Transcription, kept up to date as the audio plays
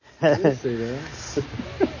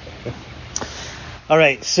All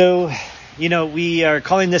right, so, we are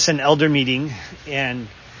calling this an elder meeting, and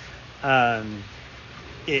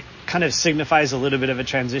it kind of signifies a little bit of a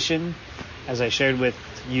transition, as I shared with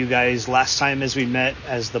you guys last time as we met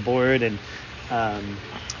as the board, and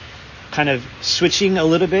kind of switching a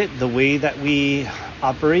little bit the way that we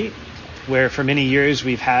operate, where for many years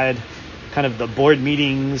we've had kind of the board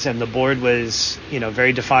meetings, and the board was,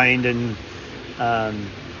 very defined, and,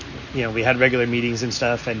 we had regular meetings and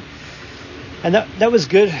stuff, and that was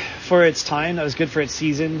good for its time. That was good for its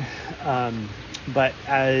season. But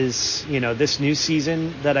as, this new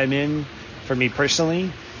season that I'm in, for me personally,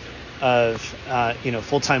 of,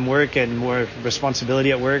 full-time work and more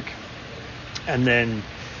responsibility at work, and then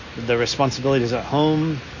the responsibilities at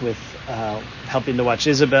home with helping to watch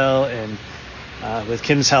Isabel, and with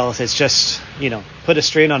Kim's health, it's just, put a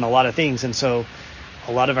strain on a lot of things. And so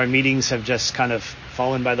a lot of our meetings have just kind of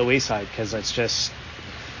fallen by the wayside, because it's just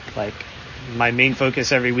like my main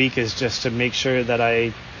focus every week is just to make sure that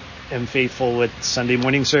I am faithful with Sunday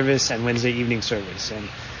morning service and Wednesday evening service. And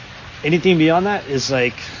anything beyond that is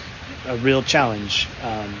like a real challenge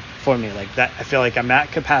for me. Like that, I feel like I'm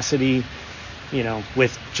at capacity,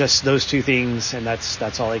 with just those two things, and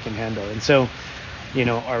that's all I can handle. And so,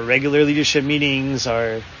 our regular leadership meetings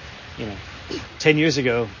are, 10 years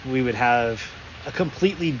ago, we would have a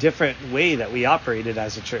completely different way that we operated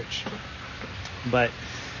as a church. But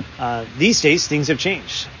these days, things have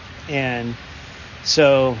changed. And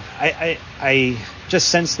so I just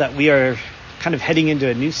sense that we are kind of heading into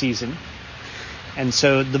a new season. And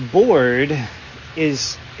so the board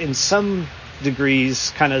is, in some degrees,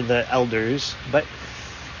 kind of the elders, but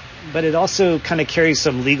it also kind of carries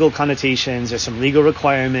some legal connotations or some legal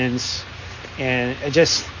requirements. And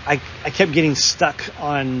I kept getting stuck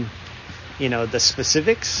on, the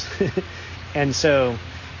specifics. And so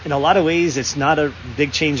in a lot of ways, it's not a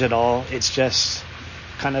big change at all. It's just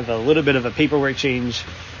kind of a little bit of a paperwork change,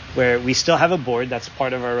 where we still have a board. That's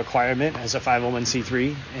part of our requirement as a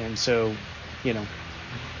 501c3. And so,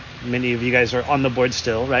 many of you guys are on the board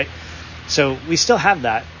still, right? So we still have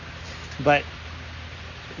that, but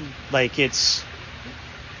like it's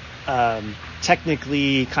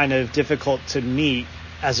technically kind of difficult to meet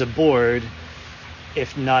as a board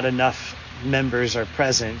if not enough members are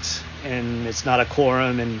present, and it's not a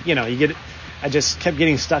quorum, and I just kept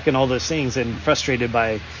getting stuck in all those things and frustrated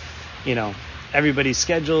by everybody's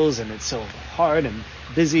schedules, and it's so hard and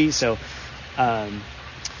busy. So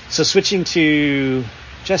switching to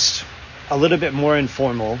just a little bit more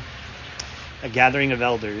informal, a gathering of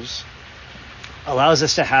elders, allows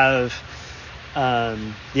us to have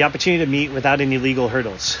the opportunity to meet without any legal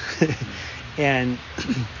hurdles. And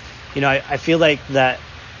I feel like that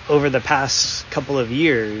over the past couple of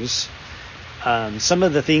years, some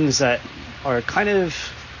of the things that are kind of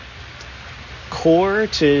core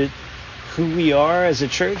to who we are as a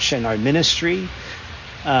church and our ministry,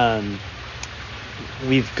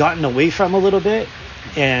 we've gotten away from a little bit,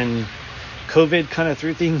 and COVID kind of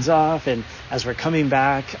threw things off. And as we're coming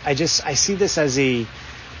back, I see this as a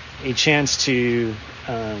chance to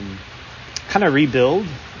kind of rebuild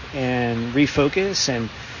and refocus and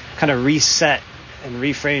kind of reset and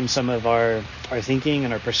reframe some of our thinking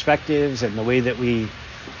and our perspectives and the way that we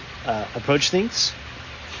approach things.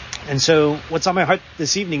 And so what's on my heart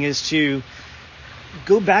this evening is to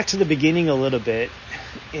go back to the beginning a little bit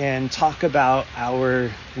and talk about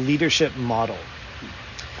our leadership model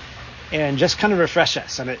and just kind of refresh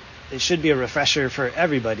us. And it should be a refresher for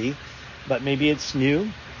everybody, but maybe it's new,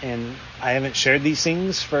 and I haven't shared these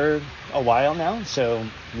things for a while now, so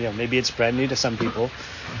maybe it's brand new to some people.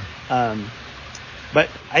 But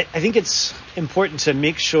I think it's important to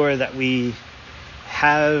make sure that we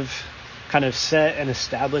have kind of set and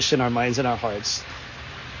established in our minds and our hearts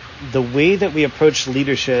the way that we approach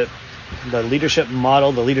leadership, the leadership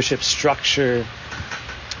model, the leadership structure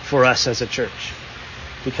for us as a church.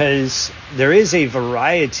 Because there is a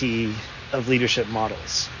variety of leadership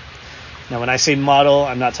models. Now, when I say model,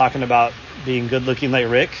 I'm not talking about being good looking like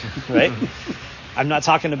Rick, right? I'm not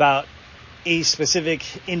talking about a specific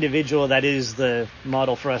individual that is the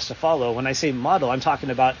model for us to follow. When I say model, I'm talking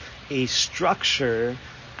about a structure,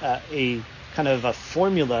 a kind of a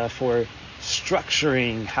formula for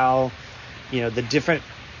structuring how, the different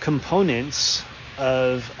components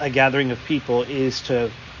of a gathering of people is to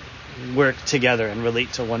work together and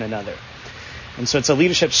relate to one another. And so it's a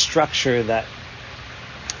leadership structure that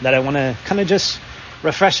I want to kind of just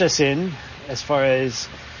refresh us in as far as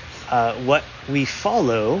what we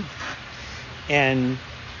follow, and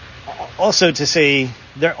also to say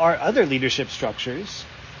there are other leadership structures,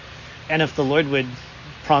 and if the Lord would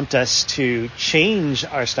prompt us to change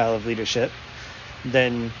our style of leadership,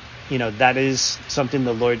 then, that is something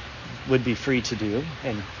the Lord would be free to do.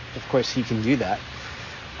 And of course he can do that.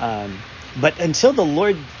 But until the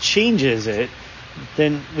Lord changes it,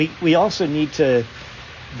 then we also need to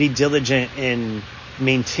be diligent in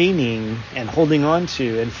maintaining and holding on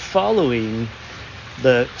to and following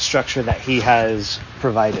the structure that he has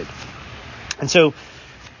provided. And so,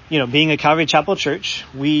 being a Calvary Chapel church,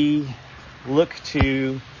 we look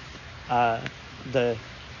to the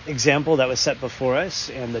example that was set before us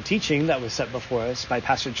and the teaching that was set before us by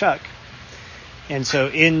Pastor Chuck. And so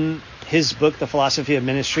in his book, The Philosophy of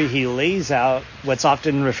Ministry, he lays out what's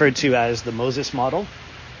often referred to as the Moses model.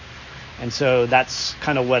 And so that's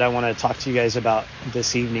kind of what I want to talk to you guys about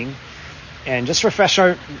this evening, and just refresh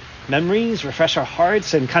our memories, refresh our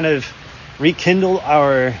hearts, and kind of rekindle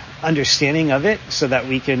our understanding of it so that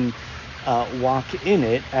we can walk in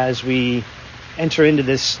it as we enter into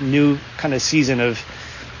this new kind of season of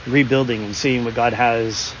rebuilding and seeing what God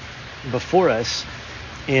has before us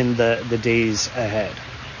in the days ahead.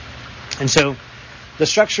 And so the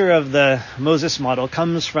structure of the Moses model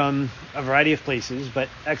comes from a variety of places, but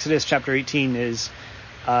Exodus chapter 18 is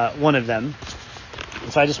one of them.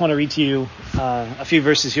 And so I just want to read to you a few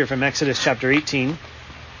verses here from Exodus chapter 18.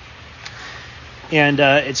 And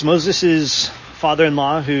it's Moses'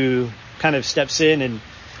 father-in-law who kind of steps in and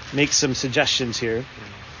makes some suggestions here.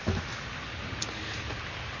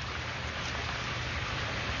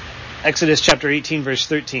 Exodus chapter 18, verse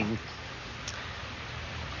 13.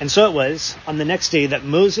 And so it was on the next day that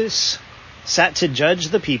Moses sat to judge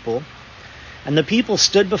the people, and the people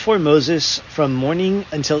stood before Moses from morning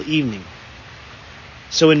until evening.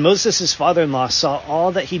 So when Moses' father-in-law saw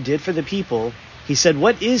all that he did for the people, he said,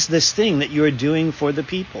 "What is this thing that you are doing for the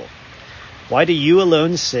people? Why do you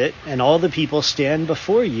alone sit and all the people stand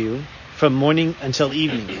before you from morning until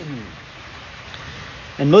evening?"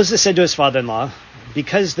 And Moses said to his father-in-law,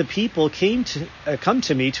 "Because the people come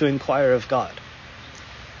to me to inquire of God.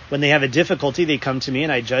 When they have a difficulty, they come to me,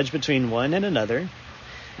 and I judge between one and another,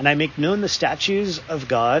 and I make known the statutes of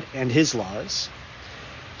God and his laws."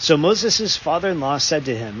 So Moses' father-in-law said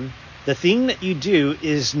to him, "The thing that you do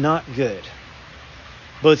is not good.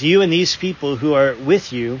 Both you and these people who are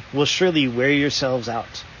with you will surely wear yourselves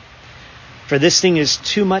out. For this thing is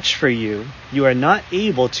too much for you. You are not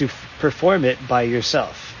able to perform it by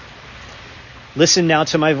yourself. Listen now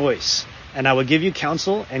to my voice, and I will give you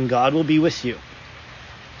counsel, and God will be with you.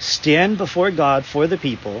 Stand before God for the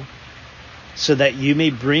people, so that you may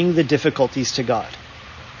bring the difficulties to God.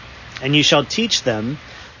 And you shall teach them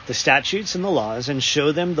the statutes and the laws, and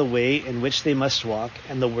show them the way in which they must walk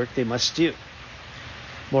and the work they must do.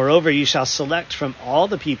 Moreover, you shall select from all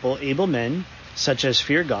the people able men, such as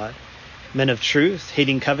fear God, men of truth,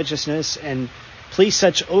 hating covetousness, and place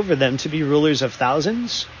such over them to be rulers of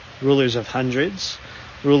thousands, rulers of hundreds,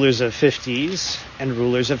 rulers of 50s, and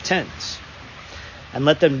rulers of 10s. And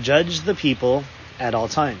let them judge the people at all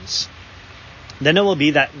times. Then it will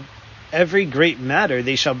be that every great matter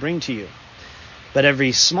they shall bring to you, but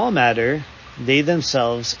every small matter they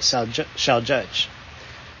themselves shall judge.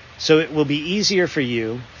 So it will be easier for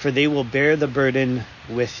you, for they will bear the burden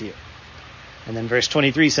with you." And then verse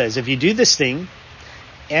 23 says, "If you do this thing,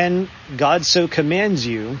 and God so commands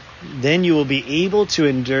you, then you will be able to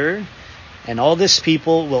endure, and all this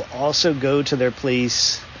people will also go to their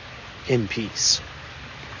place in peace."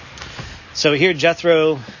 So here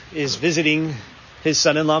Jethro is visiting his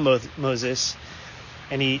son-in-law Moses,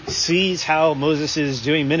 and he sees how Moses is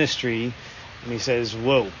doing ministry, and he says,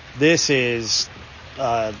 "Whoa, this is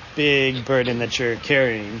a big burden that you're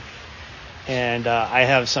carrying, and I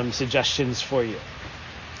have some suggestions for you."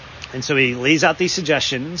 And so he lays out these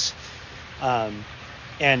suggestions,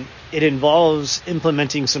 and it involves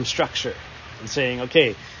implementing some structure and saying,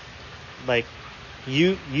 okay, like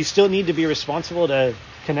you still need to be responsible to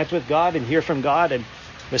connect with God and hear from God and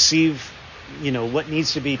receive, what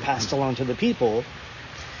needs to be passed along to the people.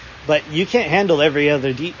 But you can't handle every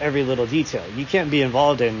little detail. You can't be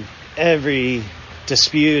involved in every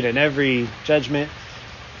dispute and every judgment.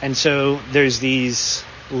 And so there's these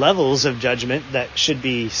levels of judgment that should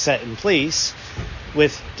be set in place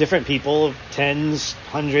with different people, tens,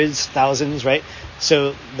 hundreds, thousands, right?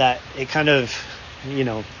 So that it kind of,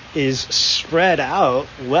 is spread out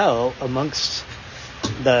well amongst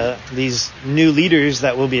these new leaders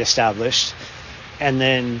that will be established. And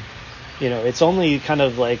then, it's only kind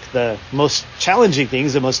of like the most challenging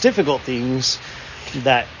things, the most difficult things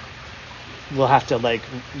that will have to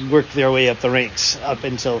work their way up the ranks up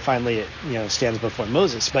until finally it, stands before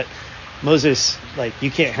Moses. But Moses,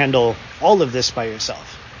 you can't handle all of this by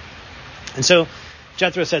yourself. And so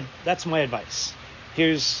Jethro said, that's my advice.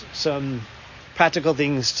 Here's some practical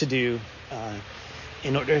things to do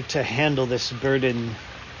in order to handle this burden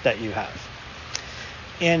that you have.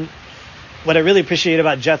 And what I really appreciate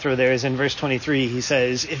about Jethro there is in verse 23, he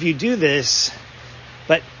says, if you do this,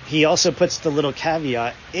 but he also puts the little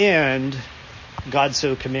caveat, and God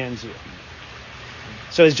so commands you.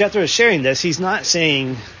 So as Jethro is sharing this, he's not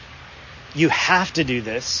saying, you have to do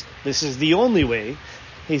this. This is the only way.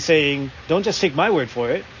 He's saying, don't just take my word for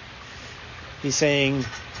it. He's saying,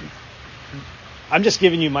 I'm just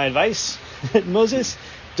giving you my advice, Moses.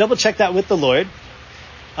 Double check that with the Lord.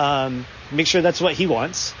 Make sure that's what he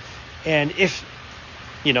wants. And if,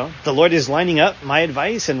 the Lord is lining up my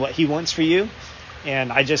advice and what he wants for you,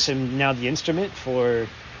 and I just am now the instrument for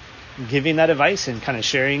giving that advice and kind of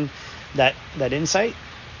sharing that insight,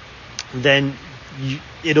 then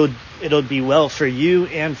it'll be well for you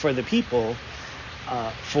and for the people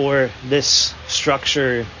for this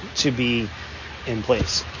structure to be in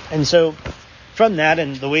place. And so from that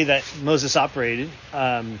and the way that Moses operated,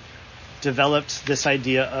 developed this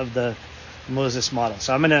idea of the Moses model.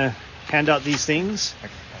 So I'm going to hand out these things.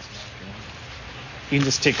 You can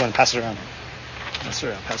just take one, pass it around. Pass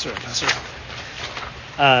it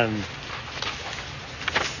around.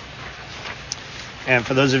 And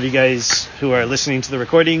for those of you guys who are listening to the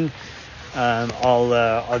recording,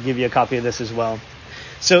 I'll give you a copy of this as well.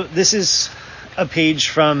 So this is a page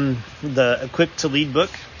from the Equipped to Lead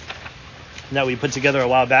book that we put together a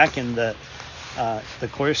while back in the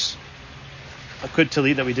course Equipped to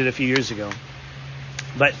Lead that we did a few years ago.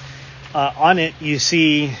 But on it, you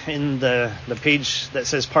see in the page that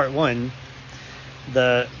says part 1,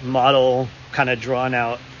 the model kind of drawn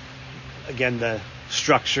out, again, the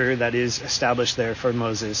structure that is established there for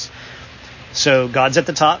Moses. So God's at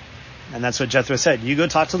the top, and that's what Jethro said. You go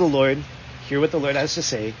talk to the Lord, hear what the Lord has to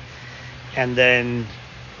say, and then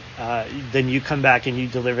you come back and you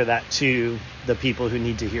deliver that to the people who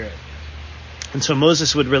need to hear it. And so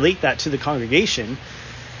Moses would relate that to the congregation,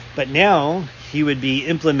 but now he would be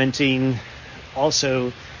implementing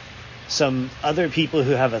also some other people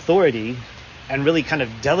who have authority and really kind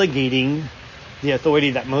of delegating the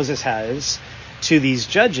authority that Moses has to these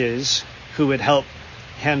judges who would help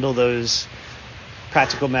handle those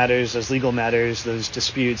practical matters, those legal matters, those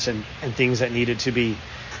disputes and things that needed to be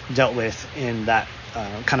dealt with in that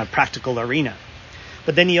kind of practical arena.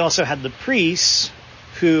 But then he also had the priests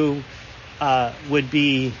who would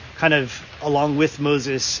be kind of along with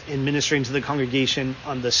Moses in ministering to the congregation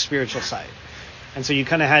on the spiritual side. And so you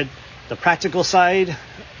kind of had the practical side,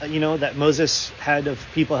 that Moses had of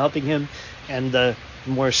people helping him, and the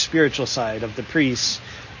more spiritual side of the priests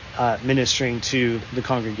ministering to the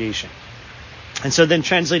congregation. And so then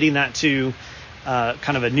translating that to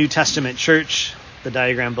kind of a New Testament church, the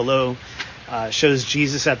diagram below shows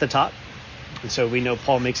Jesus at the top. And so we know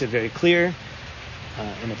Paul makes it very clear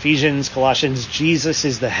in Ephesians, Colossians, Jesus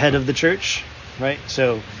is the head of the church, right?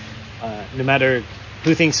 So no matter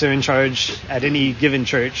who thinks they're in charge at any given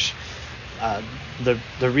church, the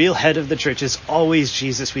real head of the church is always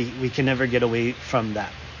Jesus. We can never get away from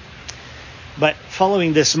that. But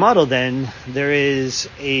following this model, then, there is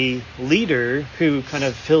a leader who kind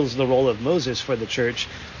of fills the role of Moses for the church,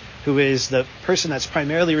 who is the person that's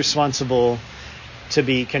primarily responsible to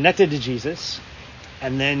be connected to Jesus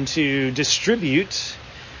and then to distribute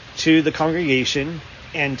to the congregation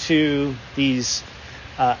and to these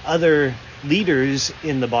other leaders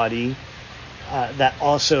in the body that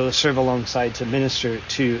also serve alongside to minister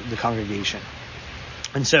to the congregation.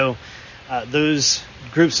 And so those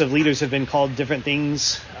groups of leaders have been called different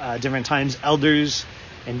things, different times: elders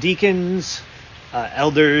and deacons,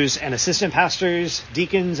 elders and assistant pastors,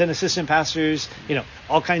 deacons and assistant pastors,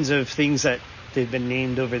 all kinds of things that they've been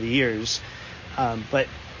named over the years. But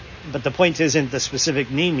the point isn't the specific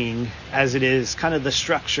naming as it is kind of the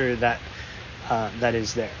structure that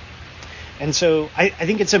is there. And so I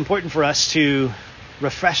think it's important for us to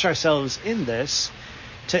refresh ourselves in this,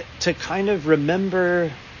 to kind of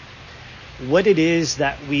remember what it is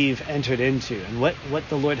that we've entered into and what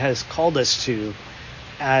the Lord has called us to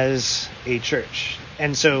as a church.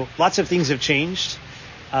 And so lots of things have changed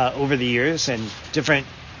over the years, and different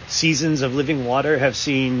seasons of Living Water have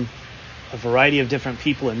seen a variety of different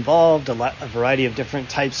people involved, a variety of different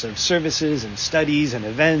types of services and studies and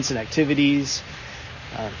events and activities.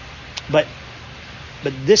 But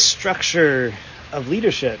this structure of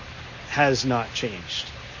leadership has not changed.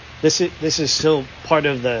 This is still part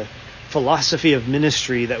of the philosophy of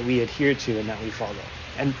ministry that we adhere to and that we follow.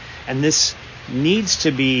 And this needs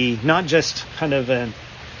to be not just kind of an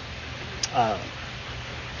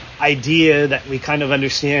idea that we kind of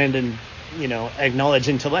understand and acknowledge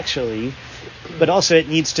intellectually, but also it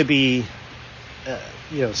needs to be,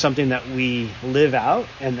 something that we live out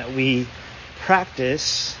and that we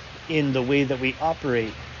practice in the way that we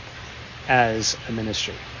operate as a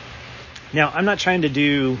ministry. Now, I'm not trying to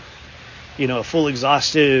do, a full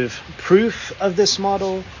exhaustive proof of this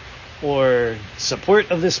model or support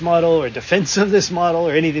of this model or defense of this model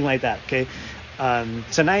or anything like that. Okay.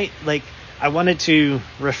 Tonight, I wanted to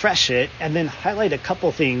refresh it and then highlight a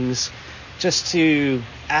couple things just to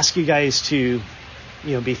ask you guys to,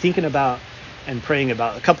 be thinking about and praying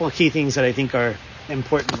about a couple of key things that I think are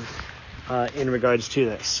important in regards to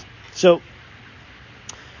this. So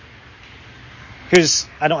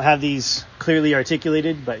I don't have these clearly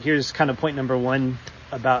articulated, but here's kind of point number one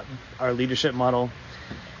about our leadership model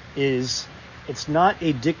is it's not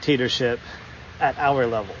a dictatorship at our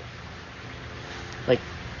level.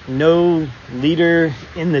 No leader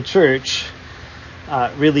in the church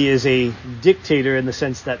really is a dictator in the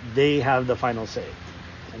sense that they have the final say.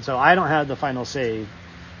 And so I don't have the final say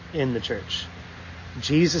in the church.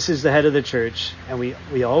 Jesus is the head of the church, and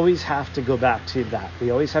we always have to go back to that. We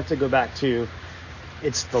always have to go back to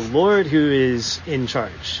it's the Lord who is in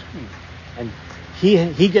charge. And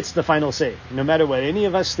he gets the final say. No matter what any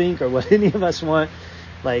of us think or what any of us want,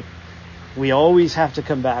 we always have to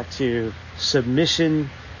come back to submission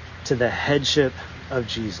to the headship of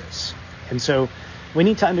Jesus. And so we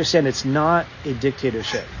need to understand it's not a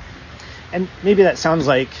dictatorship. And maybe that sounds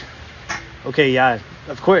like, okay, yeah,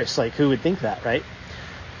 of course, who would think that, right?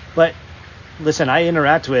 But listen, I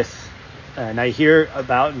interact with and I hear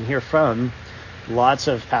about and hear from lots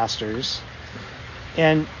of pastors.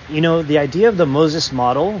 And, the idea of the Moses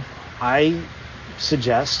model, I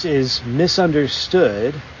suggest, is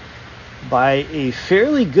misunderstood by a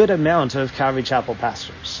fairly good amount of Calvary Chapel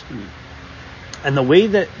pastors. And the way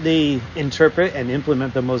that they interpret and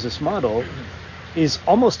implement the Moses model is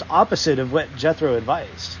almost opposite of what Jethro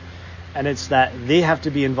advised. And it's that they have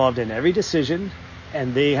to be involved in every decision,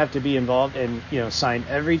 and they have to be involved and, sign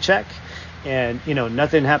every check. And,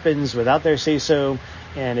 nothing happens without their say-so.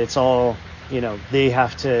 And it's all, they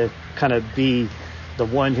have to kind of be the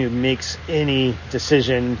one who makes any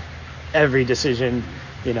decision, every decision,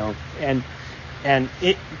 and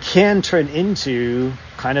it can turn into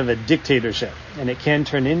kind of a dictatorship, and it can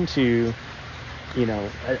turn into,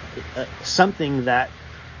 something that,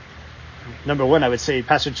 number one, I would say,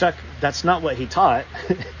 Pastor Chuck, that's not what he taught.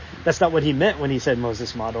 That's not what he meant when he said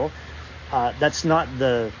Moses model. That's not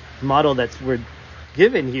the model that we're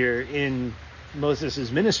given here in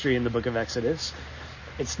Moses' ministry in the book of Exodus.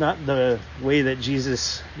 It's not the way that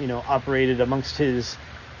Jesus, operated amongst his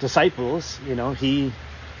disciples. He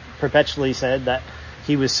perpetually said that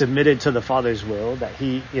he was submitted to the Father's will, that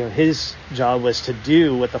his job was to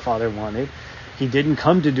do what the Father wanted. He didn't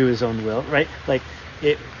come to do his own will, right?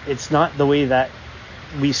 It's not the way that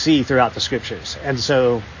we see throughout the scriptures. And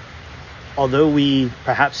so, although we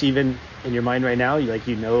perhaps even in your mind right now,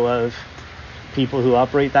 of people who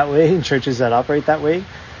operate that way and churches that operate that way,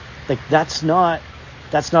 that's not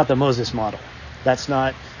the Moses model. That's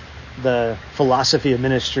not the philosophy of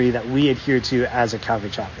ministry that we adhere to as a Calvary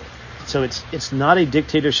Chapel. So it's not a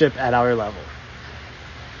dictatorship at our level.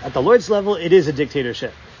 At the Lord's level, it is a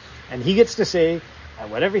dictatorship. And he gets to say,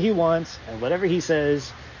 and whatever he wants, and whatever he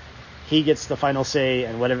says, he gets the final say,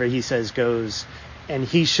 and whatever he says goes. And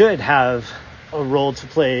he should have a role to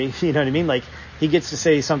play, you know what I mean? He gets to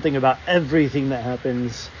say something about everything that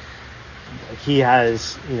happens. He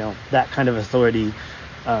has, that kind of authority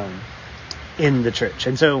in the church.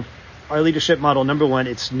 And so our leadership model, number one,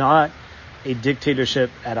 it's not a dictatorship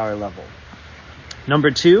at our level.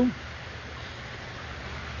 Number two,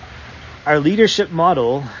 our leadership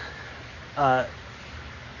model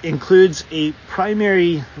includes a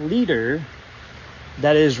primary leader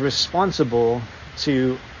that is responsible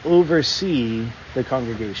to oversee the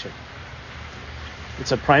congregation.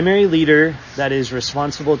 It's a primary leader that is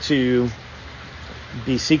responsible to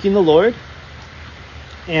be seeking the Lord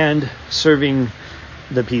and serving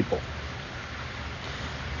the people.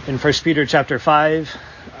 In 1 Peter chapter 5,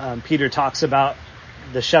 Peter talks about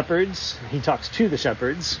the shepherds. He talks to the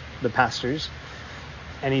shepherds, the pastors,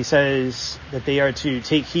 and he says that they are to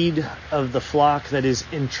take heed of the flock that is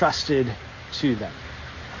entrusted to them.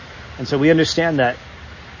 And so we understand that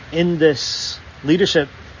in this leadership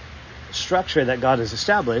structure that God has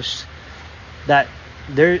established, that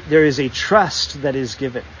there is a trust that is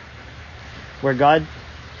given, where God,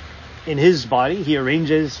 in his body, he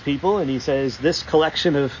arranges people and he says, this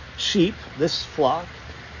collection of sheep, this flock,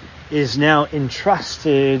 is now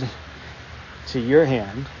entrusted to your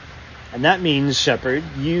hand. And that means, shepherd,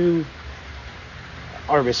 you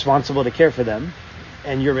are responsible to care for them,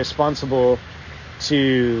 and you're responsible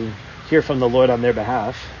to hear from the Lord on their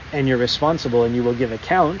behalf, and you're responsible and you will give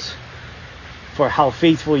account for how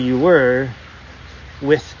faithful you were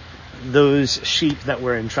with those sheep that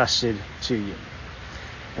were entrusted to you.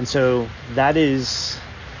 And so that is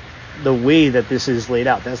the way that this is laid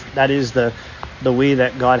out. That is the way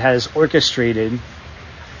that God has orchestrated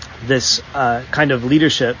this kind of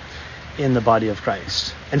leadership in the body of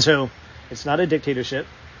Christ. And so it's not a dictatorship,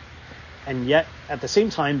 and yet at the same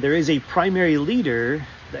time there is a primary leader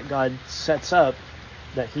that God sets up,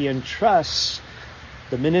 that he entrusts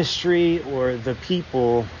the ministry or the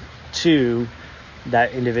people to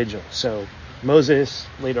that individual. So Moses,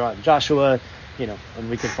 later on Joshua, and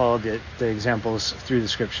we can follow the examples through the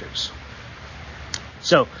scriptures.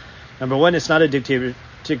 So, number one, it's not a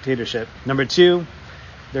dictatorship. Number two,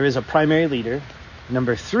 there is a primary leader.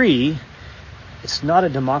 Number three, it's not a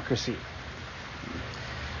democracy.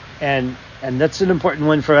 And that's an important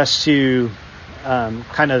one for us to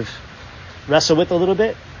kind of wrestle with a little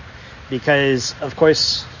bit, because, of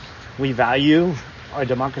course, we value our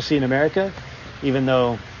democracy in America, even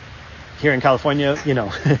though here in California,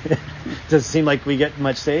 it doesn't seem like we get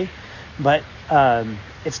much say. But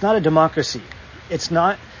it's not a democracy. It's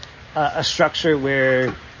not a structure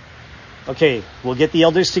where, okay, we'll get the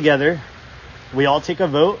elders together, we all take a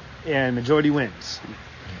vote, and majority wins.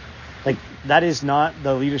 Like, that is not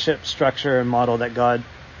the leadership structure and model that God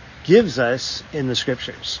gives us in the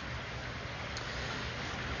scriptures.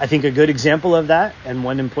 I think a good example of that, and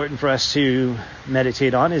one important for us to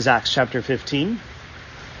meditate on, is Acts chapter 15.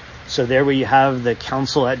 So there we have the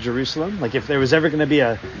council at Jerusalem. Like, if there was ever going to be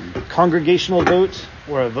a congregational vote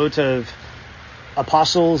or a vote of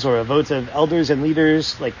apostles or a vote of elders and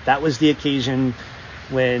leaders, like, that was the occasion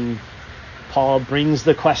when Paul brings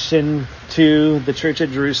the question to the church at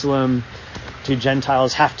Jerusalem: do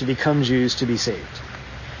Gentiles have to become Jews to be saved?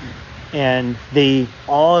 And they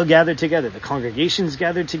all gathered together. The congregations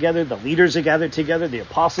gathered together. The leaders are gathered together. The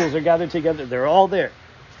apostles are gathered together. They're all there.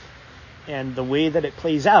 And the way that it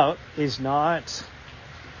plays out is not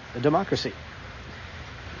a democracy.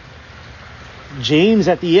 James,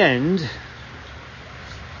 at the end,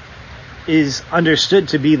 is understood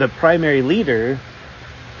to be the primary leader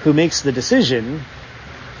who makes the decision.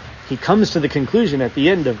 He comes to the conclusion at the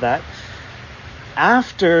end of that,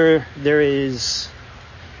 after there is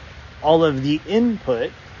all of the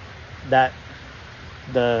input that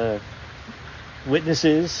the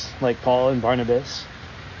witnesses like Paul and Barnabas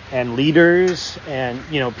and leaders and,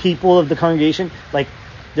 people of the congregation, like,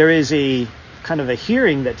 there is a kind of a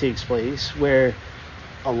hearing that takes place where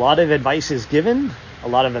a lot of advice is given, a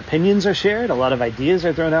lot of opinions are shared, a lot of ideas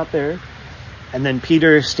are thrown out there. And then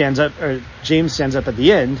James stands up at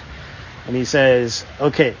the end and he says,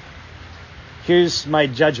 okay, here's my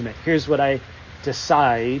judgment. Here's what I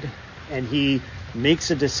decide. And he makes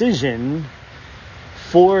a decision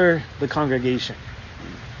for the congregation.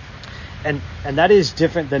 And that is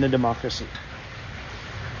different than a democracy.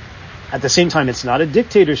 At the same time, it's not a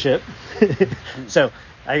dictatorship. So,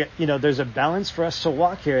 there's a balance for us to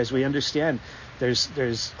walk here as we understand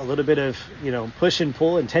there's a little bit of, push and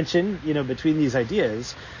pull and tension, between these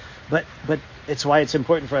ideas. But it's why it's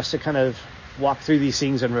important for us to kind of walk through these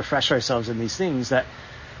things and refresh ourselves in these things that,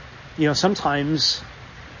 sometimes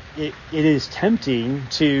it is tempting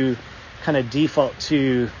to kind of default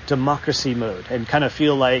to democracy mode and kind of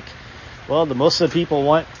feel like, well, most of the people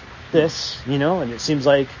want this, and it seems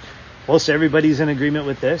like most everybody's in agreement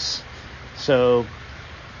with this. So,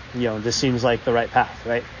 this seems like the right path,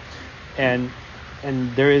 right? And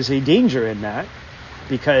there is a danger in that,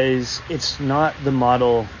 because it's not the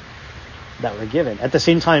model that we're given. At the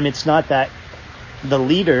same time, it's not that the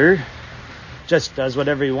leader just does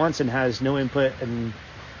whatever he wants and has no input and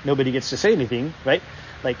nobody gets to say anything, right?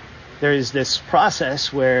 Like, there is this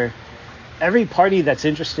process where every party that's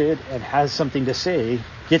interested and has something to say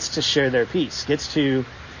gets to share their piece, gets to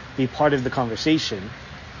be part of the conversation.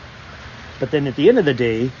 But then at the end of the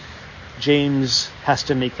day, James has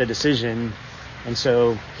to make the decision. And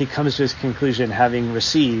so he comes to his conclusion having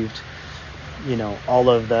received, all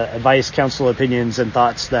of the advice, counsel, opinions, and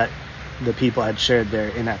thoughts that the people had shared there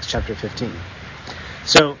in Acts chapter 15.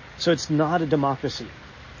 So it's not a democracy,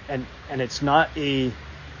 and it's not a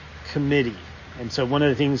committee. And so one of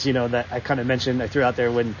the things, that I kind of mentioned, I threw out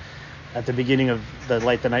there when at the beginning of the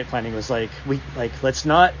Light the Night planning was let's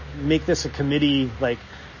not make this a committee, like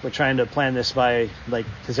we're trying to plan this by,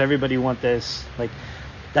 does everybody want this?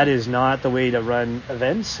 That is not the way to run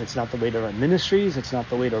events. It's not the way to run ministries. It's not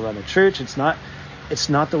the way to run a church. It's not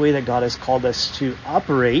the way that God has called us to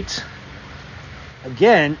operate,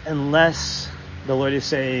 again, unless the Lord is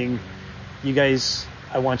saying, you guys,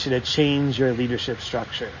 I want you to change your leadership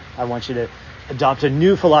structure. I want you to adopt a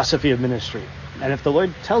new philosophy of ministry. And if the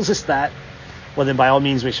Lord tells us that, well, then by all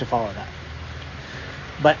means we should follow that.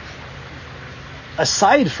 But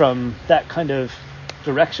aside from that kind of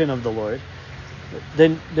direction of the Lord,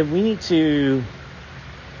 then we need to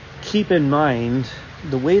keep in mind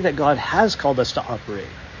the way that God has called us to operate.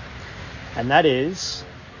 And that is,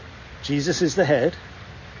 Jesus is the head.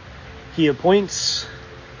 He appoints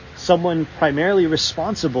someone primarily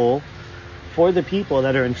responsible for the people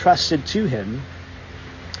that are entrusted to him.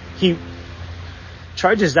 He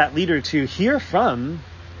charges that leader to hear from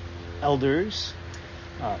elders,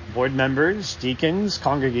 board members, deacons,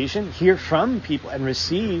 congregation, hear from people and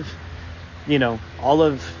receive, all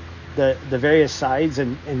of the various sides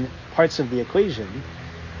and parts of the equation.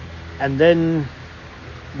 And then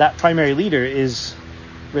that primary leader is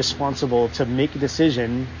responsible to make a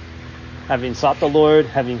decision, having sought the Lord,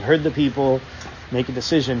 having heard the people, make a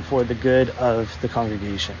decision for the good of the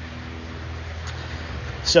congregation.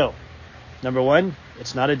 So, number one,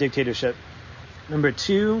 it's not a dictatorship. Number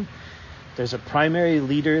two, there's a primary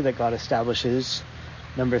leader that God establishes.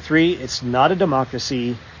 Number three, it's not a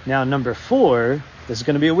democracy. Now, number four, this is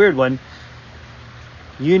going to be a weird one.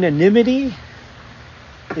 Unanimity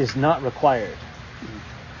is not required.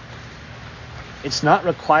 It's not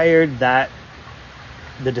required that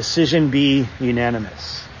the decision be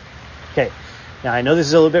unanimous. Okay. Now, I know this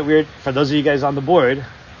is a little bit weird for those of you guys on the board,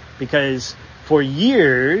 because for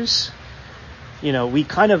years, we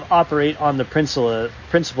kind of operate on the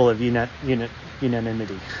principle of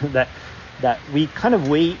unanimity, that we kind of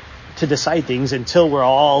wait to decide things until we're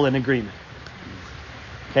all in agreement.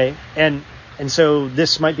 Okay. And so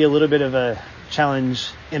this might be a little bit of a challenge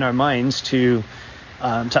in our minds to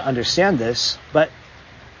understand this, but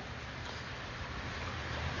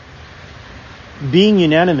being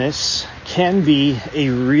unanimous can be a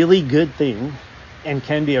really good thing and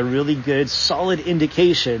can be a really good, solid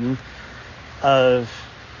indication of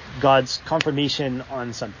God's confirmation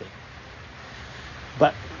on something.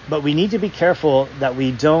 But we need to be careful that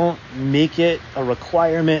we don't make it a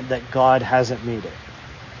requirement that God hasn't made it.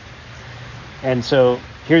 And so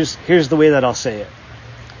here's the way that I'll say it.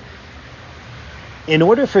 In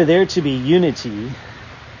order for there to be unity,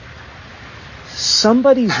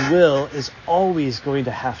 somebody's will is always going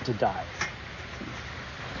to have to die.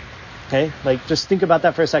 Okay? Just think about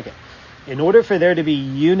that for a second. In order for there to be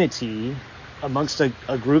unity amongst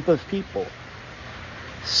a group of people,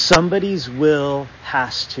 somebody's will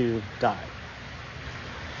has to die.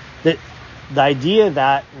 The idea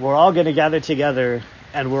that we're all going to gather together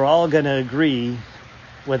and we're all going to agree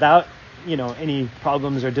without, any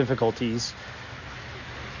problems or difficulties,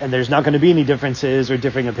 and there's not going to be any differences or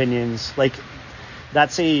differing opinions,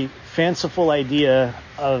 that's a fanciful idea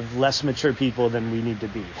of less mature people than we need to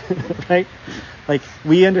be, right?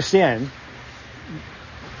 We understand,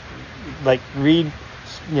 read,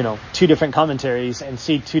 two different commentaries and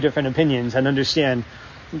see two different opinions and understand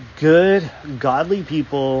good, godly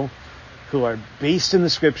people who are based in the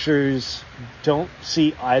scriptures don't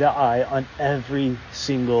see eye to eye on every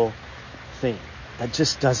single thing. That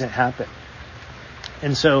just doesn't happen.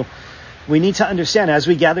 And so we need to understand, as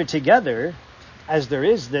we gather together, as there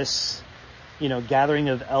is this, gathering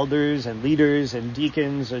of elders and leaders and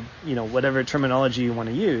deacons, or, whatever terminology you want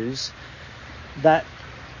to use, that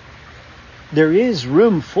there is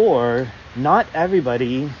room for not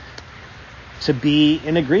everybody to be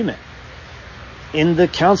in agreement. In the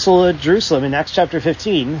Council of Jerusalem, in Acts chapter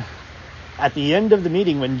 15, at the end of the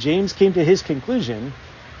meeting, when James came to his conclusion,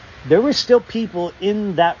 there were still people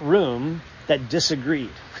in that room that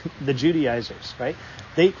disagreed, the Judaizers, right?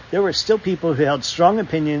 There were still people who held strong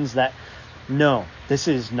opinions that, no, this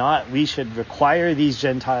is not, we should require these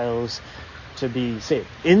Gentiles to be saved.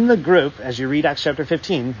 In the group, as you read Acts chapter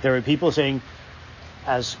 15, there were people saying,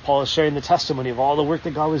 as Paul is sharing the testimony of all the work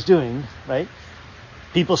that God was doing, right?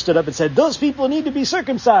 People stood up and said, those people need to be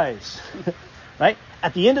circumcised, right?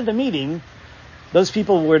 At the end of the meeting, those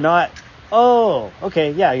people were not, oh,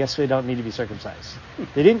 okay, yeah, I guess we don't need to be circumcised.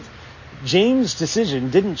 James' decision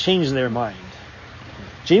didn't change their mind.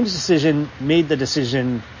 James' decision made the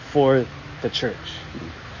decision for the church.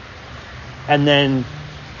 And then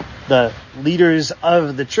the leaders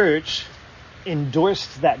of the church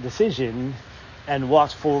endorsed that decision and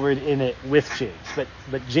walked forward in it with James.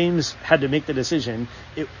 But James had to make the decision.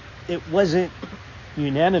 It wasn't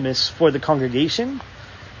unanimous for the congregation.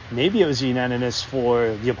 Maybe it was unanimous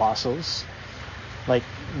for the apostles.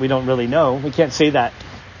 We don't really know. We can't say that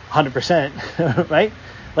 100%, right?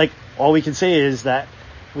 All we can say is that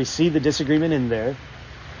we see the disagreement in there.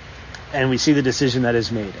 and we see the decision that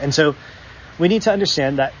is made. And so we need to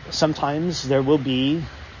understand that sometimes there will be,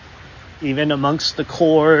 even amongst the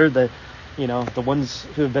core, the ones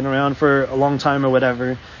who have been around for a long time or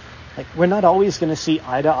whatever, like, we're not always going to see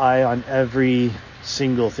eye to eye on every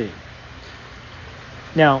single thing.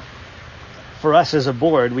 Now, for us as a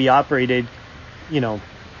board, we operated,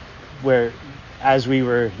 where as we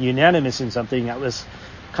were unanimous in something, that was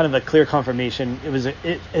kind of a clear confirmation.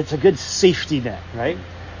 It's a good safety net, right?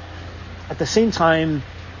 At the same time,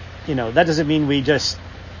 that doesn't mean we just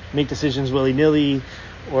make decisions willy-nilly,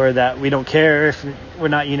 or that we don't care if we're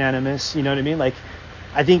not unanimous. You know what I mean? Like,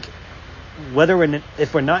 I think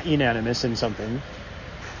if we're not unanimous in something,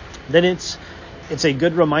 then it's a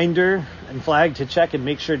good reminder and flag to check and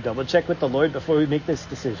make sure, double check with the Lord before we make this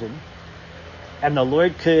decision. And the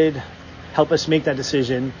Lord could help us make that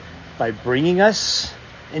decision by bringing us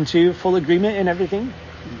into full agreement in everything.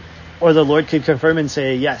 Or the Lord could confirm and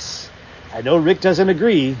say, yes, I know Rick doesn't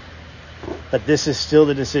agree, but this is still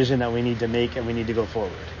the decision that we need to make, and we need to go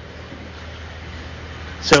forward.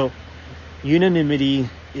 So unanimity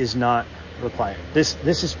is not required. This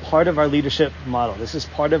is part of our leadership model. This is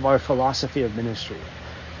part of our philosophy of ministry.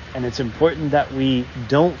 And it's important that we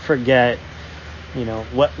don't forget,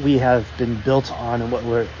 what we have been built on and what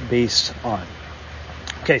we're based on.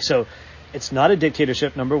 Okay, so it's not a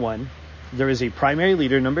dictatorship, number one. There is a primary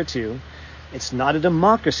leader, number two. It's not a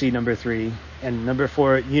democracy, number three. And number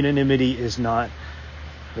four, unanimity is not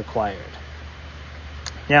required.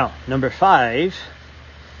 Now, number five,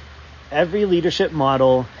 every leadership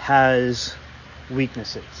model has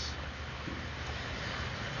weaknesses.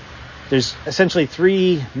 There's essentially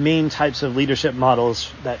three main types of leadership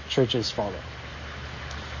models that churches follow.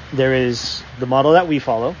 There is the model that we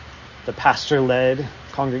follow, the pastor-led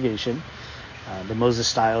congregation, the Moses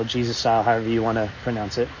style, Jesus style, however you want to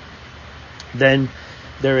pronounce it. Then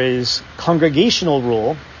there is congregational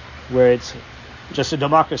rule, where it's just a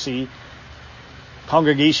democracy.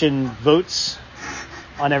 Congregation votes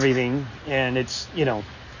on everything, and it's,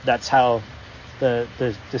 that's how the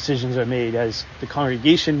decisions are made, as the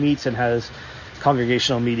congregation meets and has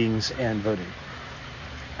congregational meetings and voting.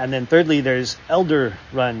 And then thirdly, there's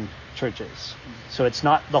elder-run churches. So it's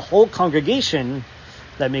not the whole congregation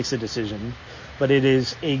that makes a decision, but it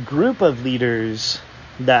is a group of leaders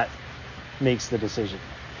that makes the decision.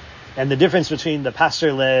 And the difference between the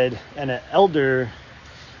pastor-led and an elder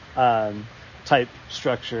type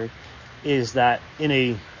structure is that in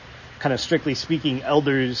a kind of strictly speaking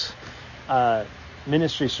elders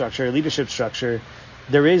ministry structure, leadership structure,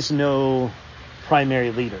 there is no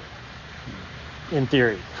primary leader in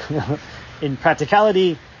theory. In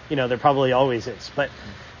practicality, there probably always is, but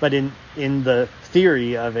in the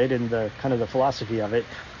theory of it, in the kind of the philosophy of it,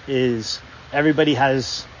 is everybody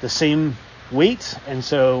has the same weight, and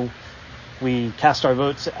so we cast our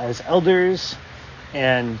votes as elders,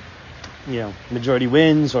 and majority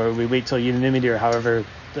wins, or we wait till unanimity, or however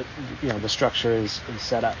the structure is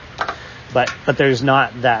set up. But there's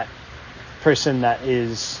not that person that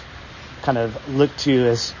is kind of looked to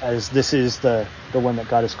as this is the one that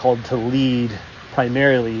God has called to lead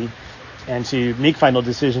primarily, and to make final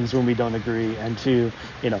decisions when we don't agree, and to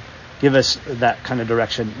give us that kind of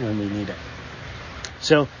direction when we need it.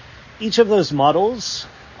 So each of those models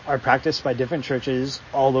are practiced by different churches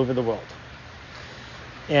all over the world.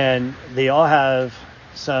 And they all have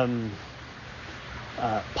some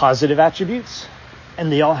positive attributes,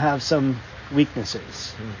 and they all have some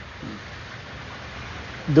weaknesses.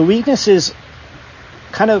 The weaknesses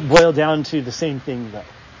kind of boil down to the same thing, though.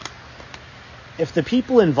 If the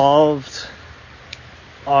people involved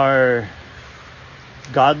are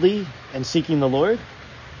godly and seeking the Lord,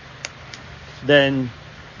 then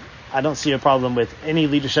I don't see a problem with any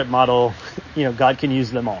leadership model. God can use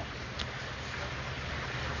them all.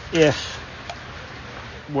 If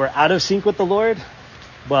we're out of sync with the Lord,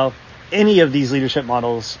 well, any of these leadership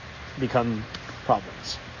models become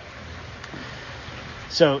problems.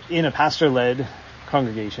 So in a pastor-led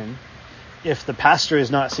congregation, if the pastor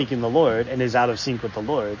is not seeking the Lord and is out of sync with the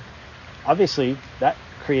Lord, obviously that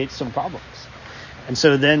creates some problems. And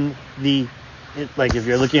so then if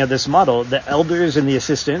you're looking at this model, the elders and the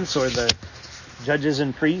assistants, or the judges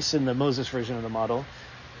and priests in the Moses version of the model,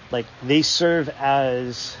 they serve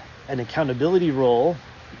as an accountability role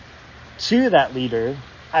to that leader,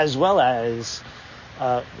 as well as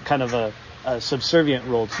kind of a subservient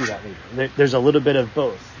role to that leader. There's a little bit of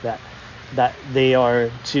both, that they are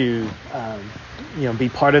to be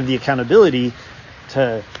part of the accountability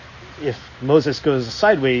to, if Moses goes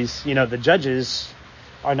sideways, the judges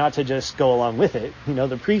are not to just go along with it.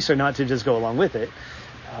 The priests are not to just go along with it.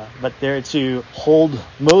 but they're to hold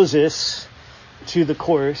Moses to the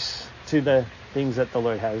course, to the things that the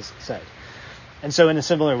Lord has said. And so in a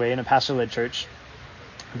similar way, in a pastor-led church,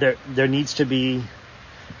 there needs to be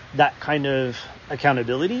that kind of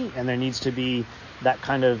accountability, and there needs to be that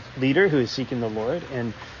kind of leader who is seeking the Lord.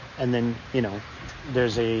 And then,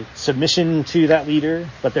 there's a submission to that leader,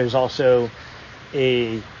 but there's also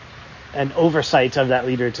an oversight of that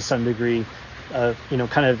leader to some degree of,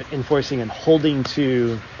 kind of enforcing and holding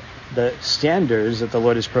to the standards that the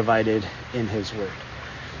Lord has provided in his word.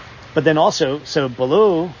 But then also, so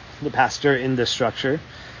below the pastor in this structure,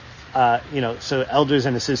 so elders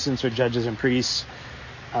and assistants or judges and priests,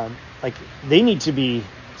 they need to be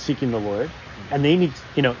seeking the Lord, and they need,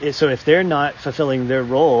 so if they're not fulfilling their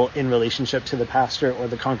role in relationship to the pastor or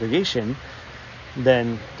the congregation,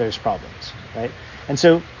 then there's problems, right? And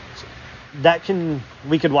so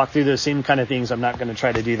we could walk through those same kind of things. I'm not going to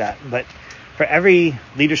try to do that, but for every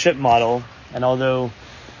leadership model, and although,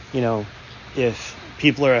 if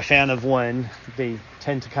people are a fan of one, they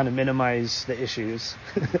tend to kind of minimize the issues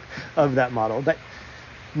of that model. But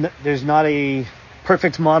there's not a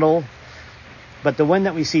perfect model, but the one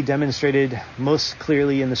that we see demonstrated most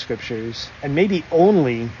clearly in the scriptures, and maybe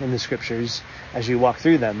only in the scriptures as you walk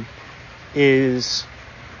through them, is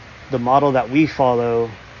the model that we follow,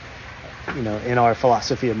 in our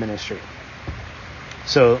philosophy of ministry.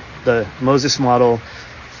 So the Moses model,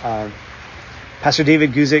 Pastor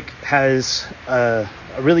David Guzik has a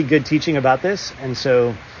really good teaching about this. And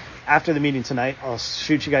so after the meeting tonight, I'll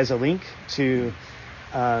shoot you guys a link to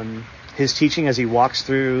his teaching as he walks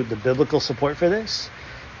through the biblical support for this.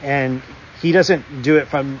 And he doesn't do it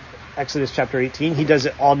from Exodus chapter 18. He does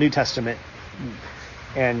it all New Testament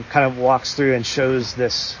and kind of walks through and shows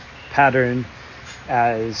this pattern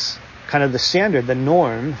as kind of the standard, the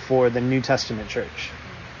norm for the New Testament church.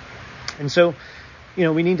 And so,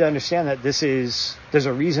 we need to understand that there's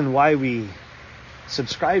a reason why we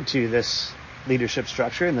subscribe to this leadership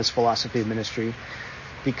structure and this philosophy of ministry,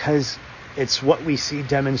 because it's what we see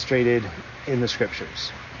demonstrated in the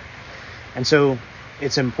scriptures. And so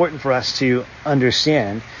it's important for us to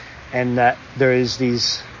understand, and that there is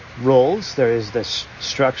these roles, there is this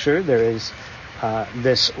structure, there is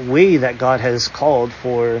this way that God has called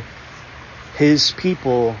for his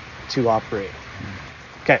people to operate.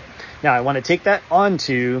 Okay, now I want to take that on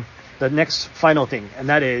to the next final thing, and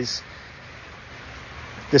that is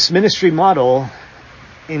this ministry model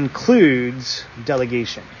includes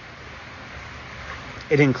delegation.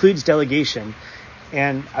 It includes delegation,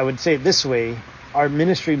 and I would say it this way: our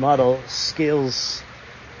ministry model scales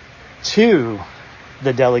to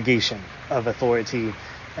the delegation of authority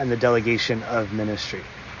and the delegation of ministry.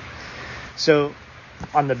 So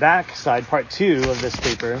on the back side, part 2 of this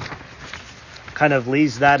paper kind of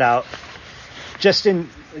lays that out. It's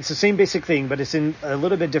the same basic thing, but it's in a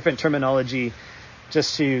little bit different terminology,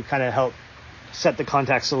 just to kind of help set the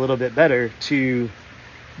context a little bit better, to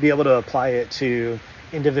be able to apply it to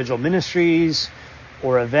individual ministries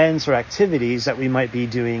or events or activities that we might be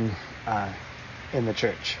doing in the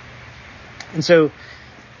church. And so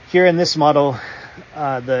here in this model,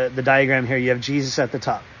 the diagram here, you have Jesus at the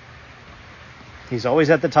top. He's always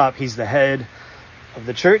at the top. He's the head of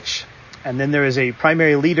the church. And then there is a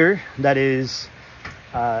primary leader that is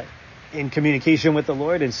in communication with the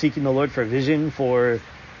Lord and seeking the Lord for vision for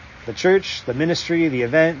the church, the ministry, the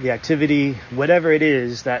event, the activity, whatever it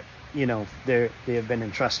is that, they have been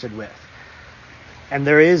entrusted with. And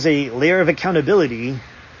there is a layer of accountability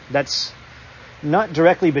that's not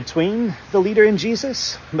directly between the leader and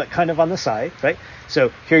Jesus, but kind of on the side, right?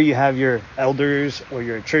 So here you have your elders or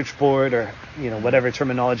your church board, or, whatever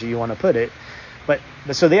terminology you want to put it. But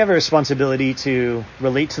so they have a responsibility to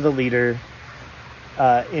relate to the leader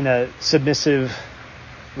in a submissive,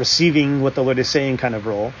 receiving what the Lord is saying kind of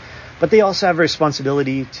role. But they also have a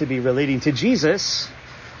responsibility to be relating to Jesus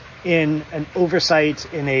in an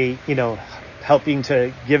oversight, in a, helping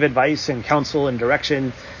to give advice and counsel and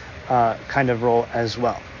direction kind of role as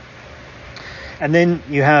well. And then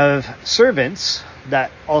you have servants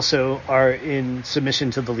that also are in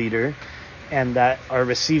submission to the leader, and that are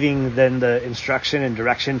receiving then the instruction and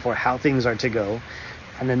direction for how things are to go.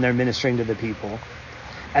 And then they're ministering to the people.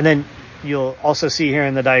 And then you'll also see here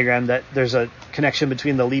in the diagram that there's a connection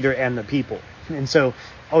between the leader and the people. And so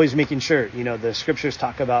always making sure, the scriptures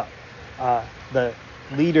talk about the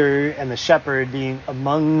leader and the shepherd being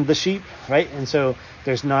among the sheep, right? And so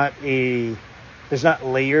there's not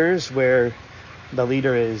layers where the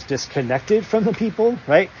leader is disconnected from the people,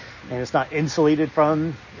 right? And it's not insulated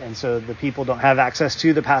from, and so the people don't have access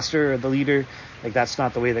to the pastor or the leader. Like, that's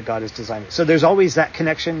not the way that God has designed it. So there's always that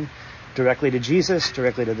connection directly to Jesus,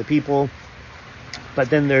 directly to the people. But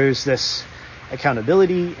then there's this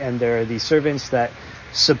accountability, and there are these servants that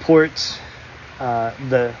support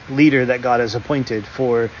the leader that God has appointed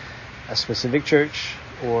for a specific church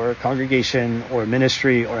or congregation or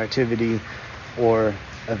ministry or activity or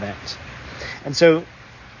event. And so,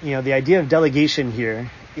 the idea of delegation here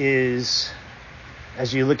is,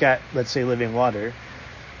 as you look at, let's say, Living Water,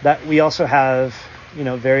 that we also have,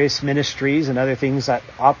 various ministries and other things that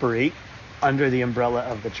operate under the umbrella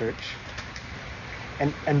of the church.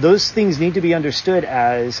 And those things need to be understood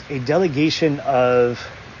as a delegation of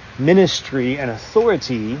ministry and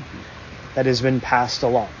authority that has been passed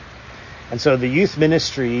along. And so the youth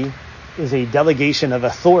ministry is a delegation of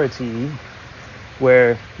authority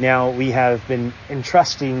where now we have been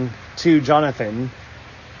entrusting to Jonathan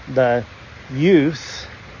the youth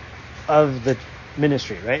of the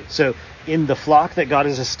ministry, right? So in the flock that God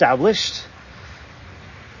has established,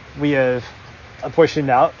 we have apportioned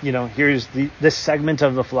out, here's this segment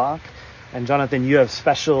of the flock, and Jonathan, you have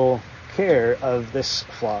special care of this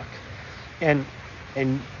flock. And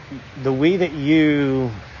the way that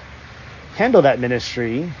you handle that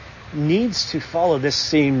ministry needs to follow this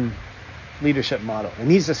same leadership model. It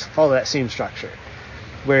needs to follow that same structure.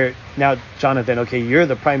 Where now, Jonathan, okay, you're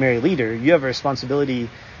the primary leader. You have a responsibility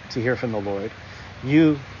to hear from the Lord.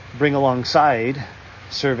 You bring alongside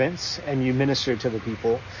servants and you minister to the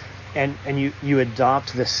people. And you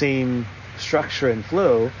adopt the same structure and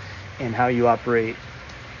flow in how you operate,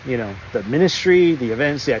 the ministry, the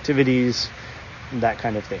events, the activities, that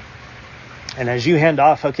kind of thing. And as you hand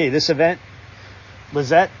off, okay, this event,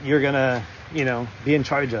 Lizette, you're going to, be in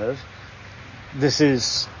charge of. This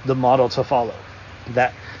is the model to follow.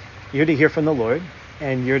 That you're to hear from the Lord,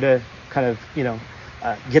 and you're to kind of,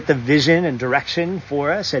 get the vision and direction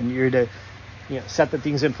for us, and you're to, set the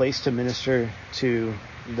things in place to minister to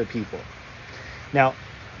the people. Now,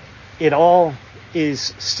 it all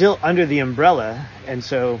is still under the umbrella, and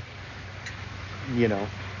so,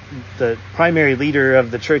 the primary leader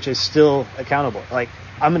of the church is still accountable. Like,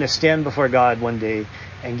 I'm going to stand before God one day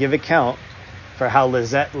and give account for how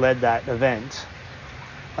Lizette led that event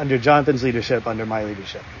under Jonathan's leadership, under my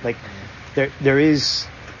leadership. Like, there is,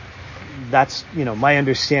 that's, my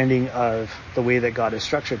understanding of the way that God has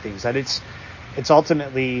structured things, that it's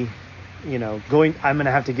ultimately, I'm going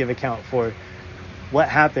to have to give account for what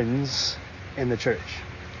happens in the church.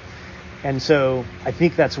 And so I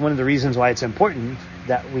think that's one of the reasons why it's important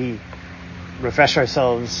that we refresh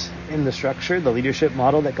ourselves in the structure, the leadership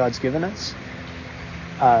model that God's given us.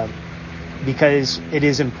 Because it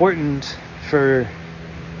is important for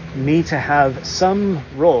me to have some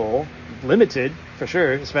role, limited for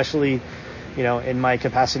sure, especially, in my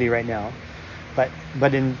capacity right now.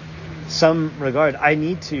 But in some regard, I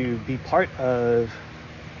need to be part of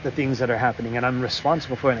the things that are happening, and I'm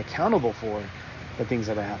responsible for and accountable for the things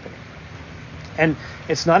that are happening. And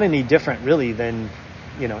it's not any different really than,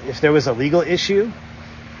 if there was a legal issue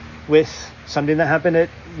with something that happened at,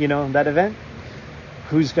 that event,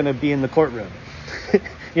 who's going to be in the courtroom?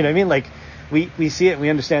 You know what I mean? Like, we see it, we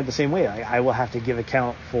understand it the same way. I will have to give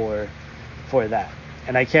account for that.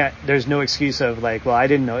 And I can't, there's no excuse of like, well, I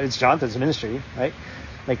didn't know, it's Jonathan's ministry, right?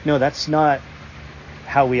 Like, no, that's not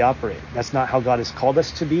how we operate. That's not how God has called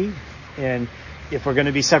us to be. And if we're going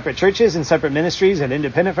to be separate churches and separate ministries and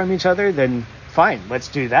independent from each other, then fine, let's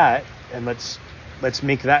do that. And let's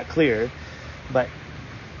make that clear. But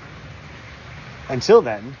until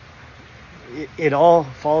then, it all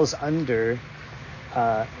falls under,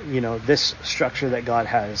 this structure that God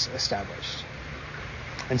has established.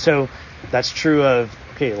 And so that's true of,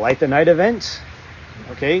 Light the Night event.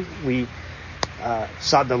 We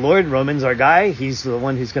sought the Lord. Roman's our guy. He's the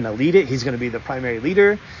one who's going to lead it. He's going to be the primary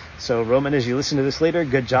leader. So Roman, as you listen to this later,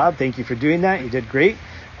 good job. Thank you for doing that. You did great.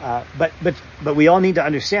 But we all need to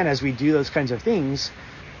understand as we do those kinds of things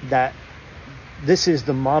that this is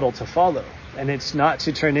the model to follow. And it's not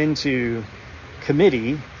to turn into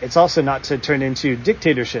committee. It's also not to turn into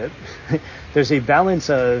dictatorship. There's a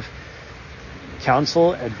balance of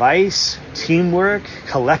counsel, advice, teamwork,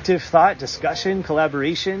 collective thought, discussion,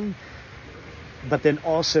 collaboration. But then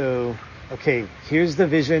also, here's the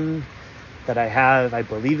vision that I have. I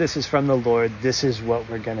believe this is from the Lord. This is what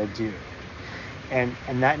we're going to do. And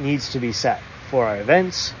that needs to be set for our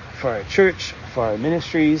events, for our church, for our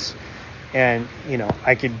ministries. And,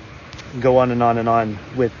 I could go on and on and on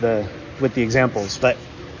with the examples, but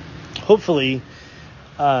hopefully,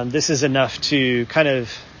 this is enough to kind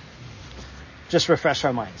of just refresh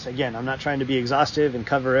our minds. Again, I'm not trying to be exhaustive and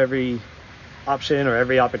cover every option or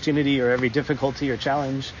every opportunity or every difficulty or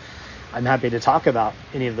challenge. I'm happy to talk about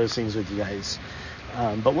any of those things with you guys.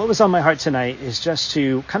 But what was on my heart tonight is just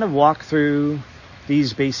to kind of walk through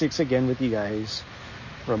these basics again with you guys,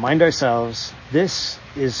 remind ourselves this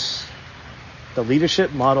is the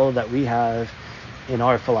leadership model that we have in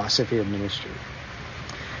our philosophy of ministry.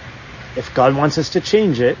 If God wants us to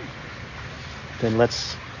change it, then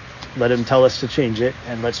let's let him tell us to change it,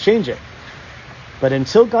 and let's change it. But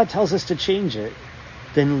until God tells us to change it,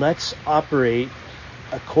 then let's operate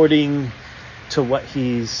according to what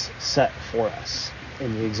he's set for us.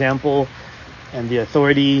 In the example and the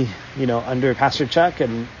authority, under Pastor Chuck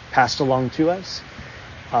and passed along to us,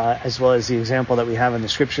 as well as the example that we have in the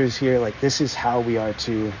scriptures here, like this is how we are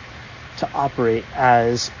to operate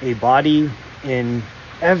as a body in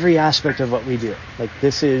every aspect of what we do. Like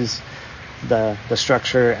this is the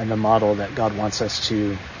structure and the model that God wants us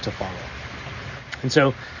to follow. And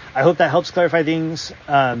so I hope that helps clarify things.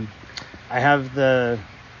 I have the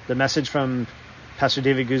message from Pastor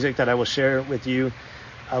David Guzik that I will share with you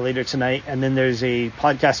later tonight. And then there's a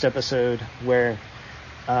podcast episode where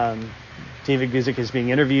David Guzik is being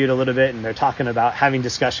interviewed a little bit, and they're talking about having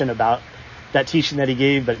discussion about that teaching that he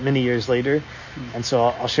gave, but many years later. And so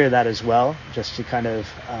I'll share that as well, just to kind of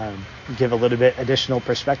give a little bit additional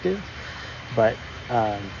perspective. But,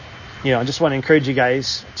 I just want to encourage you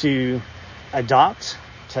guys to adopt,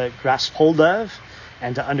 to grasp hold of,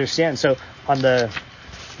 and to understand. So on the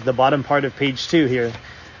bottom part of page 2 here,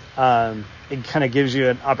 it kind of gives you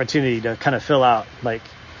an opportunity to kind of fill out like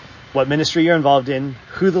what ministry you're involved in,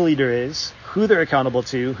 who the leader is, who they're accountable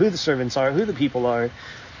to, who the servants are, who the people are.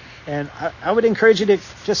 And I would encourage you to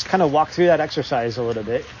just kind of walk through that exercise a little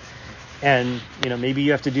bit. And, maybe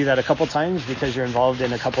you have to do that a couple times because you're involved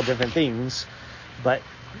in a couple different things. But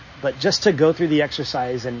just to go through the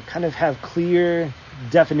exercise and kind of have clear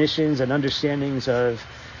definitions and understandings of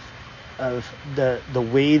the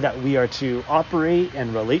way that we are to operate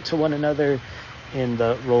and relate to one another in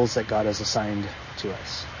the roles that God has assigned to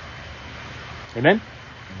us. Amen?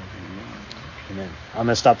 Amen. I'm going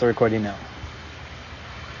to stop the recording now.